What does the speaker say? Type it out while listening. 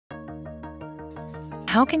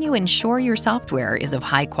How can you ensure your software is of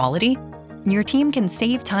high quality? Your team can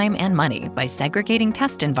save time and money by segregating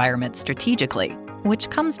test environments strategically, which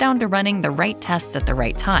comes down to running the right tests at the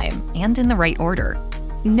right time and in the right order.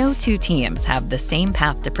 No two teams have the same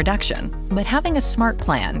path to production, but having a smart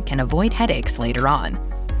plan can avoid headaches later on.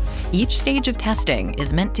 Each stage of testing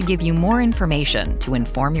is meant to give you more information to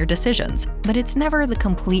inform your decisions, but it's never the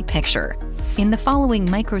complete picture. In the following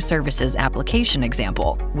microservices application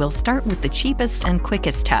example, we'll start with the cheapest and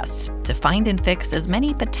quickest tests to find and fix as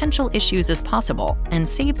many potential issues as possible and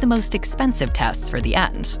save the most expensive tests for the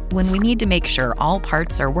end, when we need to make sure all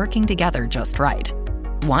parts are working together just right.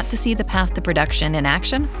 Want to see the path to production in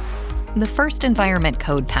action? The first environment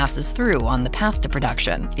code passes through on the path to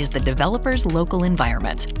production is the developer's local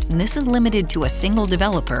environment. This is limited to a single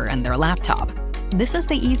developer and their laptop. This is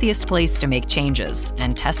the easiest place to make changes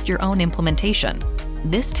and test your own implementation.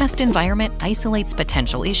 This test environment isolates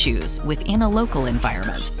potential issues within a local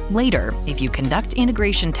environment. Later, if you conduct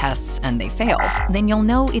integration tests and they fail, then you'll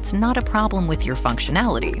know it's not a problem with your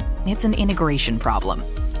functionality, it's an integration problem.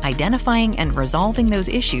 Identifying and resolving those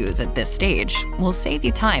issues at this stage will save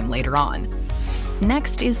you time later on.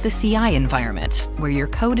 Next is the CI environment, where your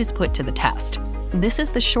code is put to the test. This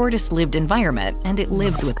is the shortest lived environment and it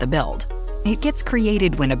lives with the build. It gets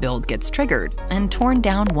created when a build gets triggered and torn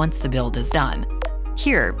down once the build is done.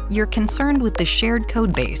 Here, you're concerned with the shared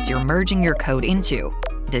code base you're merging your code into.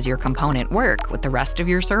 Does your component work with the rest of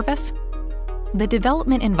your service? The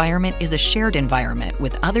development environment is a shared environment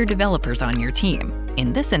with other developers on your team.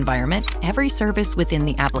 In this environment, every service within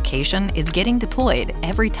the application is getting deployed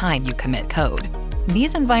every time you commit code.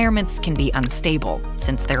 These environments can be unstable,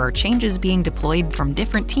 since there are changes being deployed from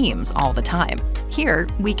different teams all the time. Here,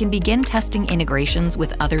 we can begin testing integrations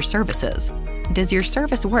with other services. Does your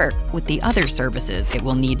service work with the other services it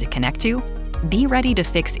will need to connect to? Be ready to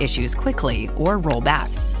fix issues quickly or roll back,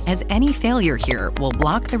 as any failure here will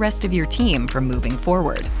block the rest of your team from moving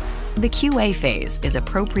forward. The QA phase is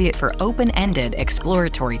appropriate for open-ended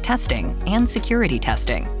exploratory testing and security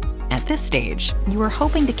testing. At this stage, you are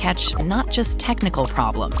hoping to catch not just technical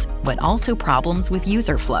problems, but also problems with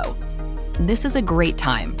user flow. This is a great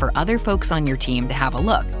time for other folks on your team to have a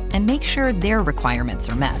look and make sure their requirements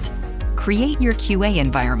are met. Create your QA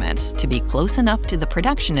environment to be close enough to the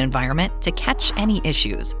production environment to catch any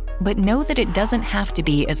issues, but know that it doesn't have to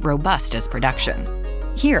be as robust as production.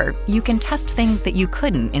 Here, you can test things that you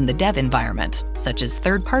couldn't in the dev environment, such as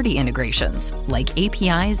third-party integrations, like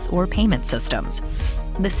APIs or payment systems.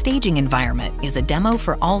 The staging environment is a demo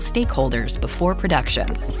for all stakeholders before production.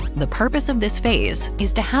 The purpose of this phase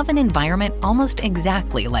is to have an environment almost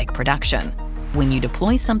exactly like production. When you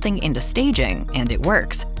deploy something into staging and it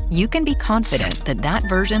works, you can be confident that that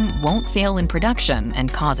version won't fail in production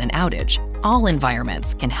and cause an outage. All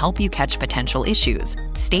environments can help you catch potential issues.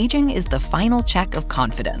 Staging is the final check of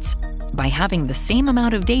confidence. By having the same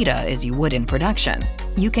amount of data as you would in production,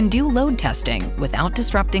 you can do load testing without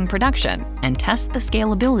disrupting production and test the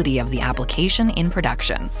scalability of the application in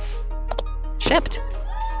production. Shipped.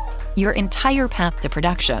 Your entire path to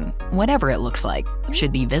production, whatever it looks like,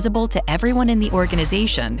 should be visible to everyone in the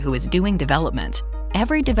organization who is doing development.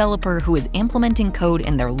 Every developer who is implementing code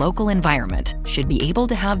in their local environment should be able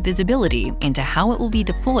to have visibility into how it will be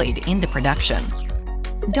deployed into production.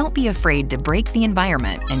 Don't be afraid to break the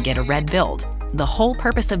environment and get a red build. The whole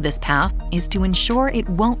purpose of this path is to ensure it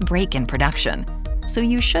won't break in production, so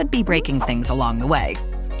you should be breaking things along the way.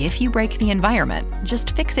 If you break the environment,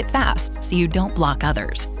 just fix it fast so you don't block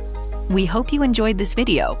others. We hope you enjoyed this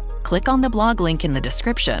video. Click on the blog link in the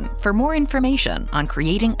description for more information on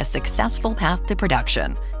creating a successful path to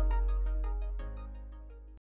production.